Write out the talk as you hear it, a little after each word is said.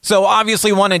So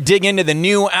obviously want to dig into the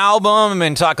new album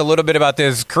and talk a little bit about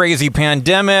this crazy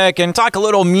pandemic and talk a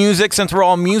little music since we're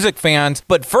all music fans.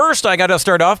 But first, I got to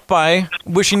start off by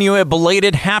wishing you a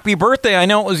belated happy birthday. I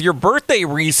know it was your birthday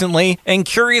recently and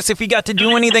curious if you got to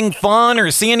do anything fun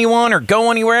or see anyone or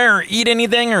go anywhere or eat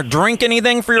anything or drink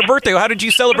anything for your birthday. How did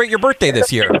you celebrate your birthday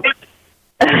this year?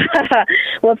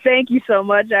 Well, thank you so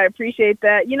much. I appreciate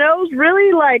that. You know, it was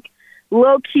really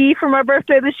low key for my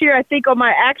birthday this year. I think on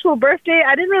my actual birthday,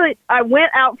 I went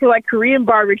out for Korean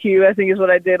barbecue, I think is what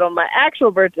I did on my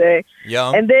actual birthday.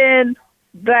 Yum. And then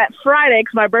that Friday,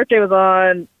 because my birthday was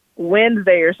on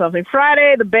Wednesday or something,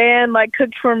 Friday, the band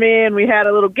cooked for me and we had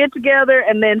a little get together.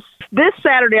 And then this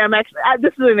Saturday,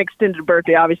 this is an extended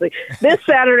birthday, obviously. This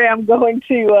Saturday, I'm going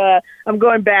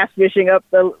bass fishing up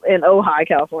in Ojai,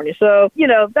 California. So,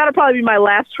 that'll probably be my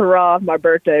last hurrah of my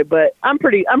birthday, but I'm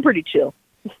pretty chill.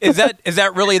 Is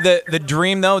that really the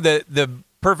dream though? The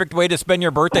perfect way to spend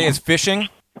your birthday is fishing?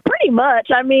 Pretty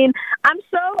much. I mean, I'm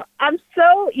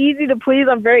so easy to please.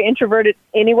 I'm very introverted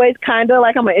anyways, kind of.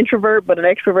 I'm an introvert but an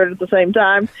extrovert at the same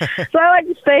time. So I like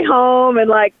to stay home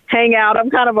and hang out.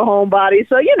 I'm kind of a homebody.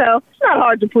 So, it's not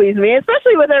hard to please me,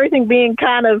 especially with everything being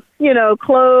kind of,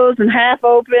 closed and half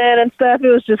open and stuff. It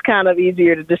was just kind of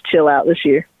easier to just chill out this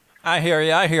year. I hear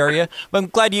you. But I'm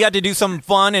glad you got to do something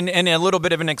fun and a little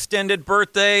bit of an extended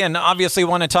birthday. And obviously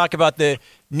want to talk about the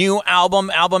new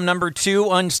album number 2,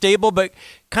 Unstable. But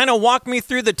kind of walk me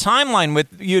through the timeline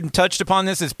with, you touched upon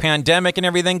this pandemic and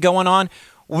everything going on.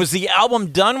 Was the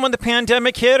album done when the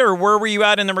pandemic hit, or where were you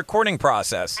at in the recording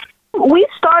process? We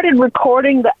started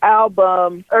recording the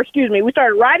album, we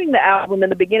started writing the album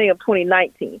in the beginning of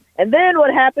 2019. And then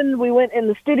what happened, we went in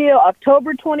the studio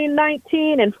October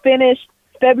 2019 and finished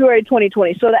February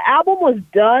 2020. So the album was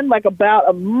done about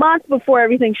a month before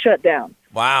everything shut down.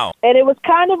 Wow. And it was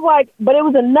kind of but it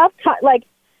was enough time.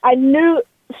 I knew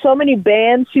so many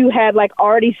bands who had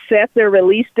already set their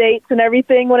release dates and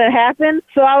everything when it happened.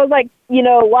 So I was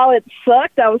while it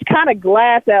sucked, I was kind of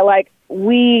glad that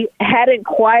we hadn't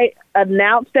quite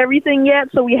announced everything yet,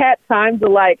 so we had time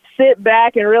to sit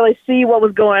back and really see what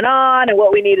was going on and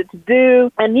what we needed to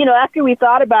do. And after we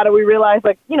thought about it, we realized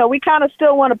we kind of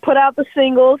still want to put out the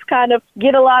singles, kind of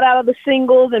get a lot out of the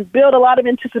singles and build a lot of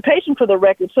anticipation for the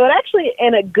record. So it actually,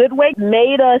 in a good way,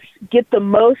 made us get the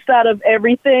most out of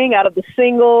everything, out of the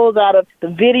singles, out of the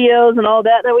videos and all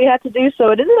that we had to do.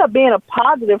 So it ended up being a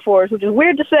positive for us, which is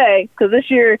weird to say because this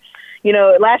year,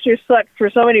 last year sucked for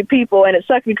so many people, and it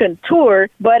sucked we couldn't tour,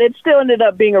 but it still ended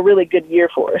up being a really good year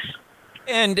for us.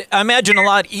 And I imagine a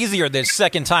lot easier this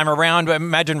second time around. I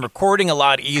imagine recording a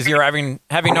lot easier, having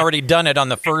already done it on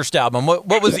the first album.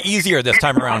 What was easier this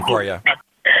time around for you?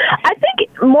 I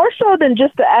think more so than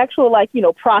just the actual,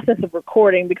 process of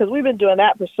recording, because we've been doing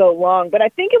that for so long. But I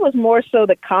think it was more so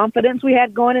the confidence we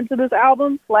had going into this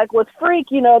album. With Freak,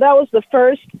 that was the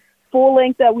first full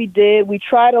length that we did. We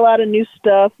tried a lot of new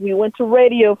stuff. We went to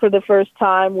radio for the first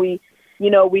time. We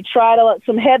tried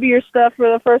some heavier stuff for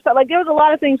the first time. There was a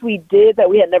lot of things we did that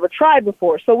we had never tried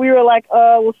before. So we were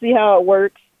we'll see how it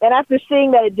works. And after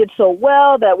seeing that it did so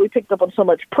well, that we picked up on so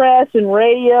much press and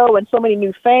radio and so many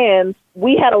new fans,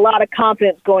 we had a lot of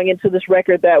confidence going into this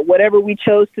record that whatever we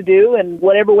chose to do and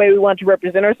whatever way we wanted to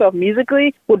represent ourselves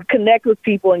musically would connect with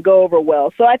people and go over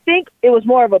well. So I think it was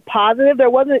more of a positive. There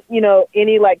wasn't,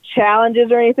 any challenges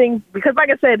or anything because,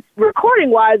 like I said,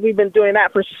 recording-wise, we've been doing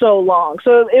that for so long.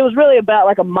 So it was really about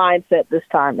a mindset this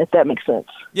time, if that makes sense.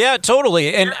 Yeah,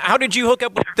 totally. And how did you hook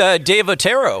up with Dave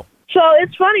Otero? So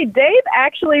it's funny, Dave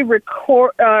actually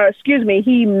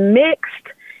he mixed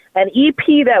an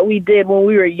EP that we did when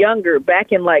we were younger,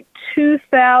 back in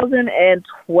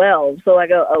 2012, so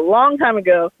a long time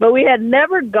ago. But we had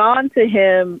never gone to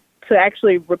him to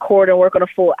actually record and work on a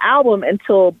full album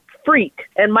until Freak.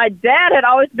 And my dad had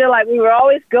always been we would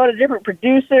always go to different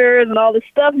producers and all this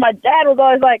stuff. My dad was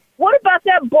always what about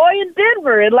that boy in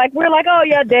Denver? And we're oh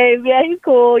yeah, Dave, yeah, he's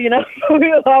cool, We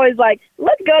were always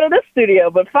let's go to this studio.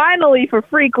 But finally for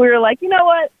Freak, we were you know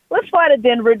what? Let's fly to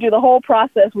Denver, do the whole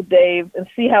process with Dave and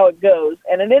see how it goes.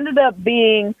 And it ended up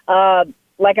being,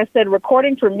 like I said,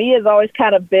 recording for me has always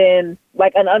kind of been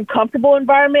an uncomfortable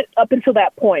environment up until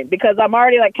that point because I'm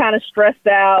already kind of stressed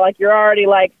out. You're already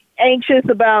anxious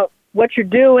about what you're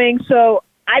doing. So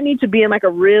I need to be in a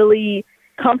really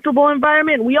comfortable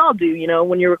environment. We all do,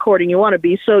 when you're recording, you want to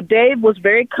be. So Dave was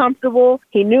very comfortable.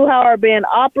 He knew how our band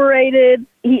operated.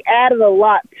 He added a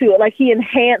lot to it. He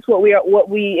enhanced what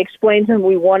we explained to him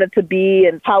we wanted to be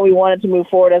and how we wanted to move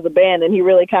forward as a band. And he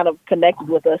really kind of connected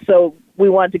with us. So we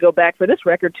wanted to go back for this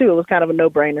record too. It was kind of a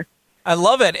no-brainer. I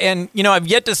love it. And, I've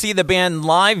yet to see the band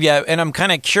live yet, and I'm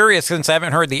kind of curious since I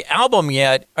haven't heard the album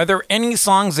yet. Are there any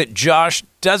songs that Josh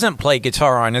doesn't play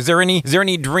guitar on? Is there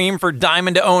any dream for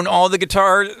Diamond to own all the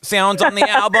guitar sounds on the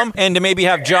album and to maybe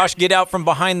have Josh get out from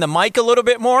behind the mic a little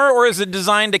bit more? Or is it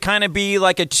designed to kind of be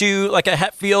like a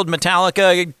Hetfield,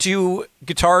 Metallica, two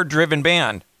guitar-driven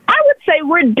band? Say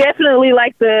we're definitely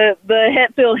like the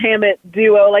Hetfield Hammett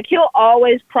duo. Like, he'll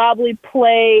always probably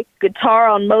play guitar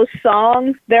on most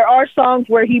songs. There are songs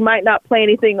where he might not play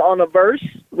anything on a verse.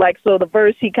 Like, so the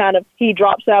verse he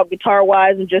drops out guitar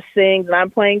wise and just sings, and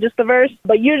I'm playing just the verse.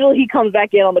 But usually he comes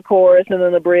back in on the chorus and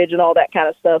then the bridge and all that kind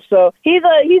of stuff. So he's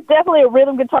definitely a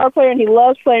rhythm guitar player, and he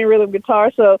loves playing rhythm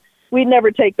guitar. So we'd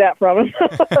never take that from him.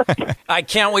 I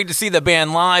can't wait to see the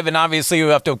band live, and obviously we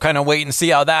have to kind of wait and see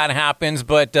how that happens.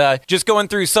 But just going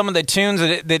through some of the tunes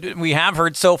that we have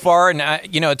heard so far, and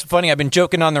it's funny, I've been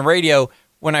joking on the radio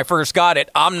when I first got it,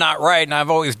 I'm not right, and I've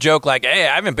always joked like, hey,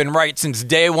 I haven't been right since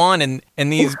day one, and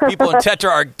these people in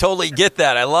Tetrarch totally get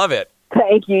that. I love it.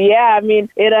 Thank you. Yeah, I mean,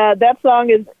 that song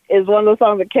is one of those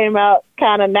songs that came out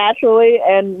kind of naturally,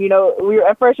 and we were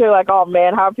at first like, oh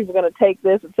man, how are people going to take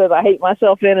this? It says I hate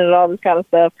myself in it and all this kind of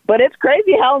stuff. But it's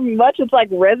crazy how much it's like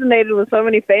resonated with so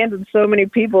many fans and so many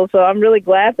people. So I'm really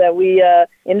glad that we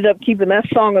ended up keeping that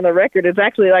song on the record. It's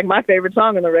actually like my favorite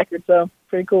song on the record, so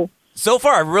pretty cool. So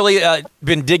far, I've really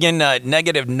been digging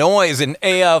Negative Noise, and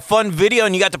a fun video,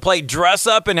 and you got to play dress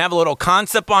up and have a little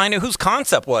concept behind it. Whose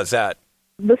concept was that?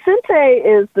 Vicente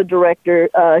is the director.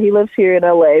 He lives here in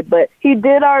L.A., but he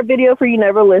did our video for You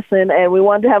Never Listen, and we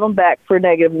wanted to have him back for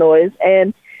Negative Noise.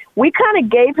 And we kind of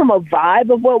gave him a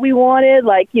vibe of what we wanted,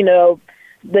 like, the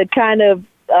kind of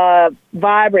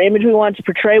vibe or image we wanted to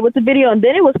portray with the video. And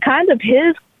then it was kind of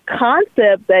his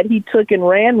concept that he took and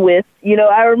ran with.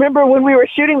 I remember when we were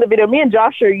shooting the video, me and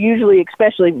Josh are usually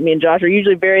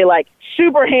very, like,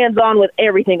 super hands-on with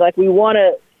everything. Like, we want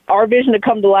our vision to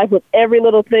come to life with every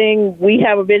little thing. We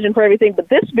have a vision for everything. But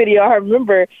this video, I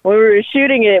remember when we were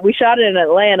shooting it, we shot it in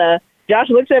Atlanta. Josh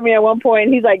looks at me at one point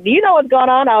and he's like, do you know what's going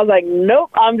on? I was like, nope,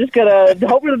 I'm just going to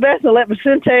hope for the best and let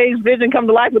Vicente's vision come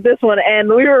to life with this one. And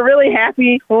we were really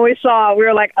happy when we saw it. We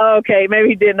were like, oh, okay, maybe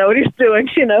he didn't know what he was doing,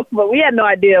 but we had no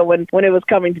idea when it was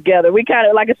coming together. We kind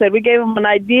of, like I said, we gave him an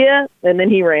idea and then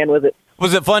he ran with it.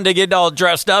 Was it fun to get all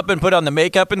dressed up and put on the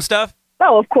makeup and stuff?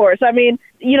 Oh, of course. I mean,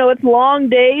 it's long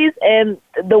days, and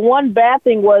the one bad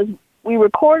thing was we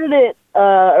recorded it,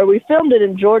 or we filmed it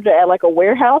in Georgia at like a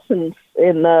warehouse in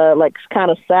like kind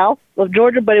of south of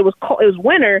Georgia, but it was cold. It was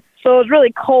winter, so it was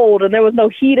really cold, and there was no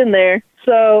heat in there.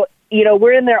 So,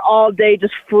 we're in there all day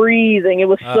just freezing. It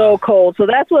was so cold. So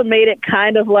that's what made it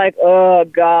kind of like, oh,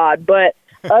 God. But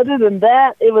other than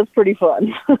that, it was pretty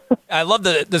fun. I love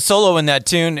the solo in that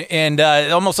tune, and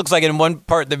it almost looks like in one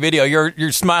part of the video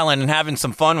you're smiling and having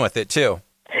some fun with it too.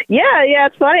 Yeah,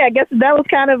 it's funny. I guess that was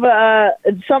kind of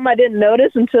something I didn't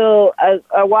notice until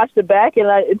I watched it back, and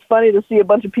it's funny to see a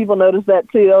bunch of people notice that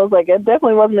too. I was like, it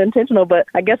definitely wasn't intentional, but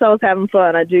I guess I was having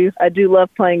fun. I do love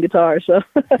playing guitar, so.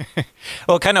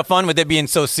 Well, kind of fun with it being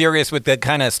so serious with the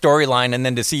kind of storyline, and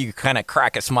then to see you kind of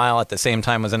crack a smile at the same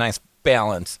time was a nice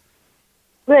balance.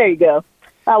 There you go.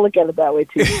 I'll look at it that way,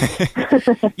 too.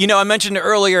 I mentioned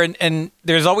earlier, and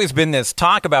there's always been this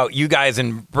talk about you guys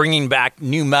and bringing back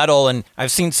new metal, and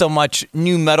I've seen so much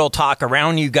new metal talk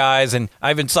around you guys, and I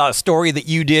even saw a story that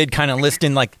you did kind of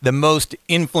listing like the most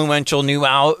influential new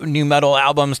metal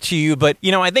albums to you, but,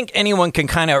 I think anyone can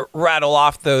kind of rattle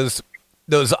off those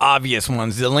obvious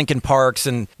ones, the Linkin Parks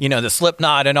and, the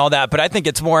Slipknot and all that, but I think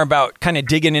it's more about kind of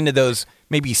digging into those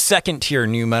maybe second-tier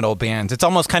new metal bands. It's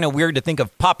almost kind of weird to think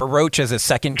of Papa Roach as a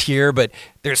second tier, but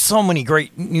there's so many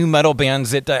great new metal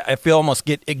bands that I feel almost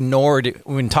get ignored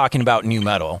when talking about new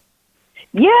metal.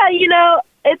 Yeah,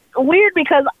 it's weird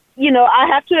because, I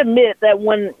have to admit that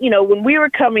when we were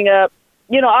coming up,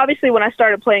 obviously when I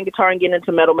started playing guitar and getting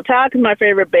into metal, Metallica is my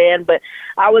favorite band, but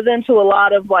I was into a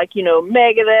lot of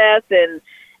Megadeth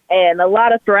and a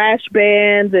lot of thrash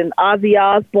bands and Ozzy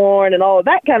Osbourne and all of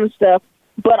that kind of stuff.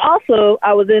 But also,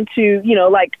 I was into,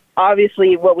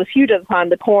 obviously what was huge at the time,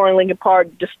 the Korn, Linkin Park,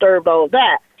 Disturbed, all of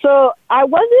that. So I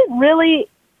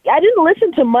didn't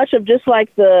listen to much of just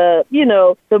like the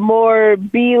more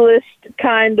B-list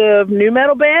kind of new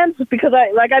metal bands because I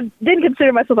didn't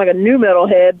consider myself like a new metal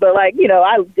head, but I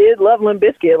did love Limp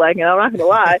Bizkit, I'm not going to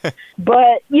lie.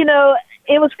 But,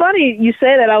 it was funny you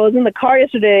say that. I was in the car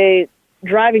yesterday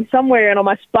driving somewhere, and on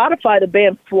my Spotify, the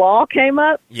band Flaw came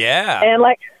up. Yeah. And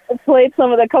played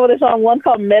a couple of their songs. One's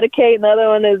called Medicate, and the other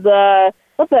one is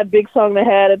what's that big song they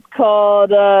had? It's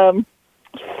called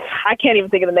I can't even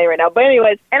think of the name right now. But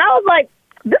anyways, and I was like,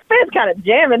 this band's kind of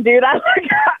jamming, dude.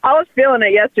 I was feeling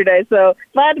it yesterday, so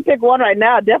if I had to pick one right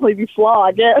now, it'd definitely be Flaw,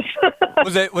 I guess.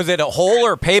 Was it a Hole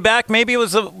or Payback? Maybe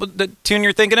was the tune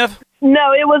you're thinking of?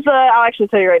 No, it was. I'll actually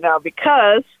tell you right now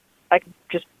because I can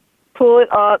just pull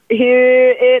it up.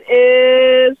 Here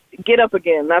it is. Get Up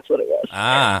Again. That's what it was.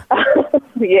 Ah.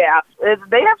 Yeah,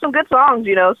 they have some good songs,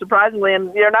 surprisingly,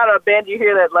 and they're not a band you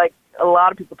hear that like a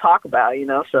lot of people talk about,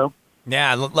 so.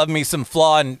 Yeah, love me some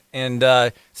Flaw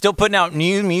and still putting out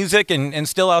new music and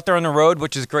still out there on the road,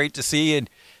 which is great to see. And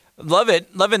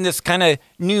loving this kind of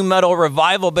new metal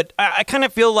revival. But I kind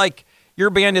of feel like your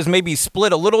band is maybe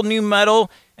split a little new metal,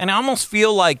 and I almost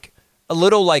feel like a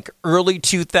little like early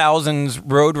 2000s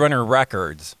Roadrunner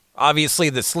Records. Obviously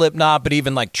the Slipknot, but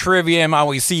even like Trivium. I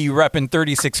always see you repping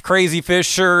 36 Crazy Fish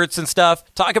shirts and stuff.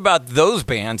 Talk about those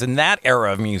bands and that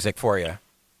era of music for you.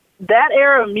 That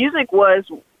era of music was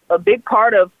a big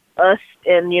part of us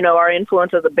and, our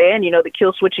influence as a band, the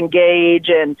Kill Switch Engage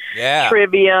and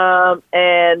Trivium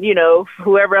and,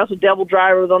 whoever else, Devil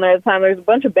Driver was on there at the time. There was a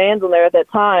bunch of bands on there at that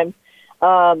time.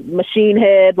 Machine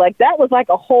Head, like that was like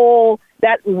a whole,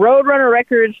 that Roadrunner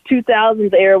Records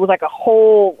 2000s era was like a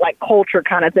whole like culture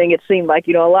kind of thing. It seemed like,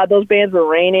 a lot of those bands were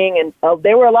reigning and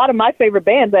they were a lot of my favorite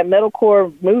bands, that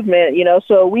metalcore movement,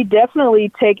 so we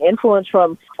definitely take influence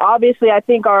from, obviously I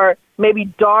think our maybe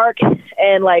dark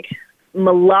and like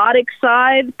melodic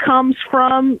side comes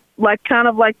from like kind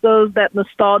of like that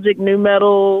nostalgic new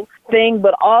metal thing,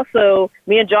 but also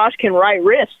me and Josh can write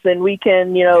riffs and we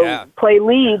can play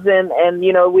leads and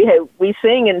we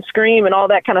sing and scream and all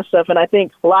that kind of stuff, and I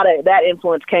think a lot of that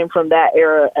influence came from that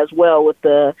era as well with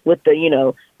the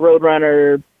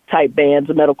Roadrunner type bands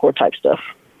and metalcore type stuff.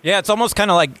 Yeah, it's almost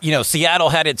kind of like, Seattle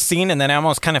had its scene, and then I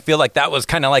almost kind of feel like that was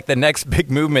kind of like the next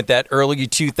big movement, that early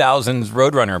 2000s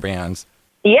Roadrunner bands.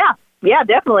 Yeah,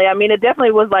 definitely. I mean, it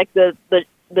definitely was like the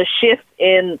shift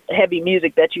in heavy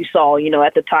music that you saw,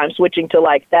 at the time, switching to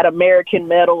like that American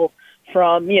metal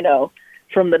from the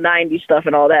 90s stuff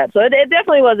and all that. So it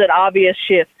definitely was an obvious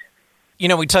shift.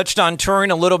 We touched on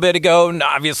touring a little bit ago, and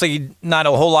obviously not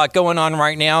a whole lot going on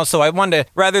right now. So I wanted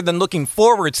to, rather than looking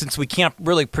forward, since we can't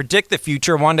really predict the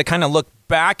future, I wanted to kind of look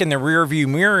back in the rearview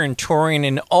mirror and touring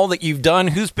and all that you've done.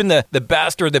 Who's been the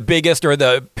best or the biggest or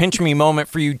the pinch me moment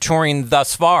for you touring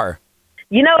thus far?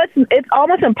 It's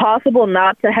almost impossible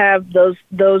not to have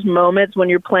those moments when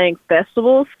you're playing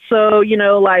festivals. So,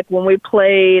 like when we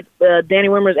played Danny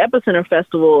Wimmer's Epicenter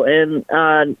Festival in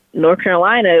North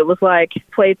Carolina, it was like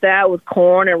played that with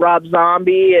Korn and Rob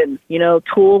Zombie and,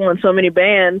 Tool and so many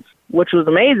bands, which was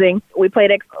amazing. We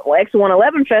played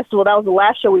X111 Festival. That was the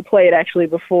last show we played actually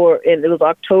before, and it was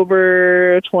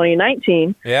October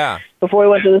 2019. Yeah. Before we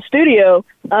went to the studio.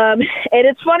 And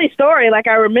it's a funny story. Like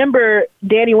I remember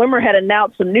Danny Wimmer had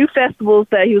announced some new festivals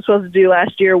that he was supposed to do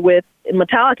last year with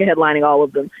Metallica headlining all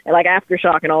of them, and like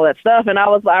Aftershock and all that stuff. And I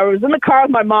was in the car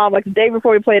with my mom like the day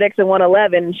before we played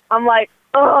X111. I'm like,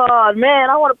 oh man,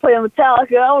 I want to play on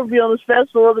Metallica. I want to be on this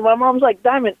festival. And my mom's like,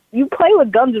 Diamond, you play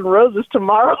with Guns N' Roses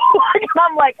tomorrow. And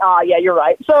I'm like, oh yeah, you're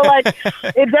right. So like,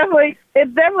 it's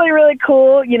definitely really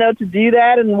cool, to do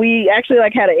that. And we actually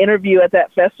like had an interview at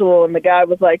that festival, and the guy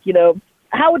was like,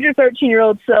 how would your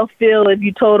 13-year-old self feel if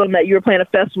you told him that you were playing a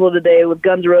festival today with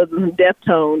Guns N' Roses and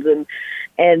Deftones and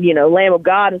Lamb of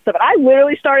God and stuff? And I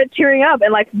literally started tearing up,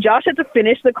 and like Josh had to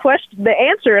finish the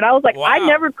answer, and I was like, wow. I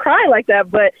never cry like that,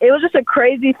 but it was just a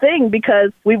crazy thing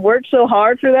because we worked so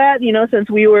hard for that, since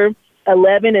we were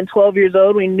 11 and 12 years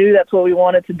old. We knew that's what we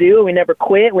wanted to do, and we never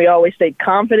quit. We always stayed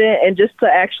confident, and just to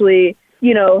actually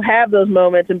have those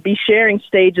moments and be sharing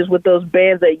stages with those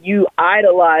bands that you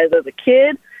idolize as a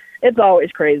kid, it's always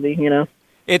crazy,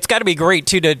 It's got to be great,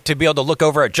 too, to be able to look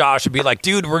over at Josh and be like,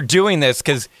 dude, we're doing this,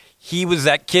 because he was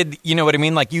that kid, you know what I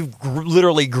mean? Like, you've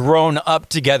literally grown up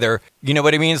together. You know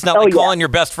what I mean? It's not like calling your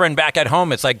best friend back at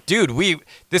home. It's like, dude,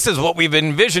 this is what we've been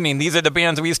envisioning. These are the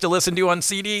bands we used to listen to on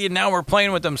CD, and now we're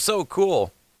playing with them. So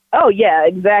cool. Oh, yeah,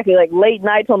 exactly. Like, late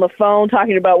nights on the phone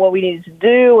talking about what we needed to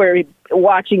do, or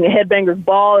watching the Headbangers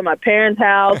Ball in my parents'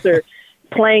 house, or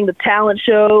playing the talent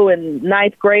show in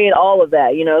ninth grade, all of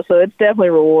that, So it's definitely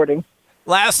rewarding.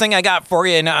 Last thing I got for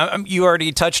you, and you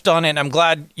already touched on it, and I'm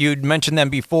glad you'd mentioned them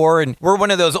before, and we're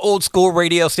one of those old school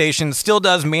radio stations, still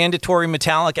does Mandatory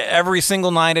Metallica every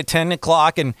single night at 10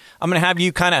 o'clock, and I'm going to have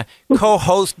you kind of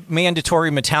co-host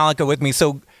Mandatory Metallica with me,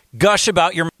 so gush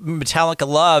about your Metallica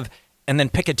love, and then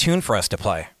pick a tune for us to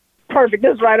play. Perfect.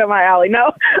 This is right up my alley.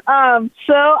 No.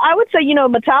 So I would say,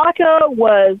 Metallica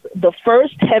was the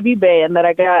first heavy band that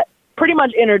I got pretty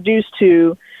much introduced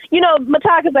to,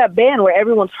 Metallica's that band where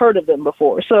everyone's heard of them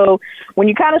before. So when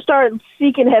you kind of start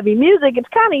seeking heavy music, it's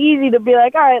kind of easy to be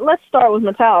like, all right, let's start with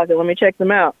Metallica. Let me check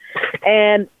them out.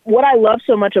 And what I love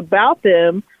so much about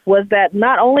them was that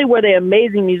not only were they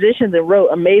amazing musicians and wrote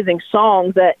amazing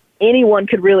songs that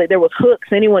there was hooks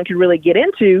anyone could really get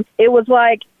into. It was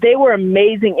like they were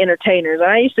amazing entertainers.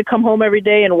 And I used to come home every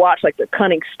day and watch like their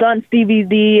Cunning Stunts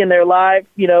DVD and their live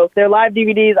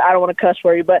DVDs. I don't want to cuss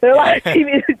for you, but their live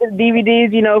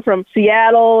DVDs, from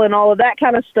Seattle and all of that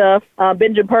kind of stuff,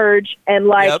 Binge and Purge, and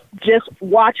just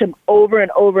watch them over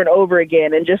and over and over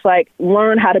again and just like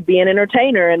learn how to be an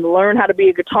entertainer and learn how to be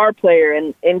a guitar player.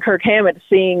 And in Kirk Hammett,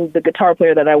 seeing the guitar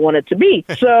player that I wanted to be.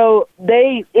 So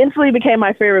they instantly became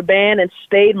my favorite band and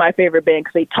stayed my favorite band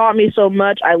because they taught me so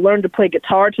much. I learned to play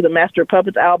guitar to the Master of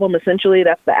Puppets album. Essentially,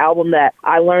 that's the album that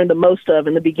I learned the most of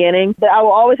in the beginning. But I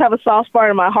will always have a soft spot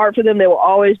in my heart for them. They will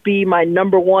always be my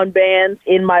number one band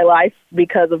in my life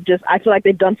because of I feel like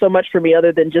they've done so much for me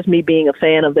other than just me being a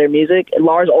fan of their music. And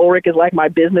Lars Ulrich is like my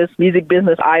music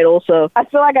business idol. So I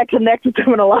feel like I connect with them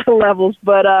on a lot of levels.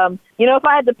 But, if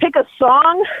I had to pick a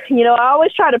song, I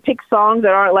always try to pick songs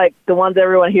that aren't like the ones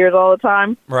everyone hears all the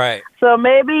time. Right. So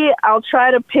maybe I'll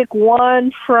try to pick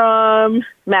one from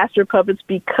Master of Puppets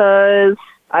because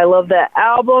I love that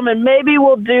album, and maybe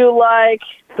we'll do like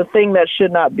The Thing That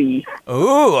Should Not Be.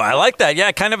 Ooh, I like that.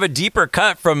 Yeah, kind of a deeper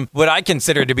cut from what I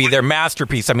consider to be their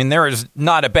masterpiece. I mean, there is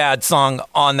not a bad song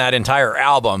on that entire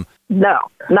album. No,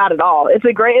 not at all. It's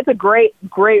a great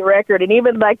record, and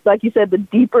even like you said, the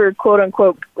deeper quote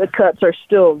unquote cuts are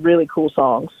still really cool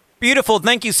songs. Beautiful.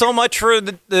 Thank you so much for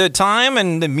the time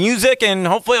and the music, and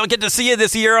hopefully I'll get to see you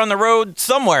this year on the road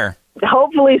somewhere.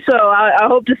 Hopefully so. I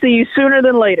hope to see you sooner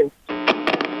than later.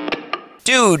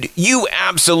 Dude, you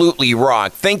absolutely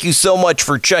rock. Thank you so much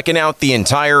for checking out the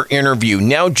entire interview.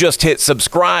 Now just hit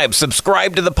subscribe.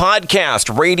 Subscribe to the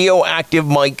podcast, Radioactive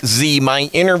Mike Z. My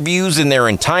interviews in their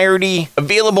entirety,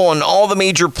 available on all the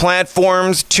major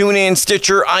platforms, TuneIn,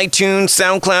 Stitcher, iTunes,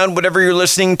 SoundCloud, whatever you're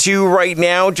listening to right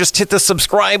now. Just hit the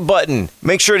subscribe button.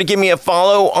 Make sure to give me a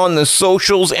follow on the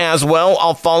socials as well.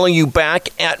 I'll follow you back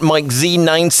at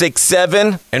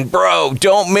MikeZ967. And bro,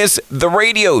 don't miss the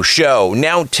radio show.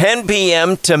 Now 10 p.m.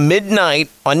 to midnight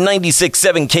on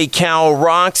 96.7 KCal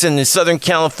Rocks in the Southern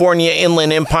California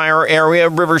Inland Empire area,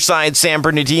 Riverside, San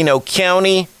Bernardino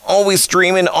County. Always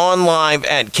streaming on live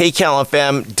at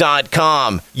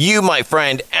kcalfm.com. You, my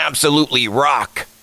friend, absolutely rock.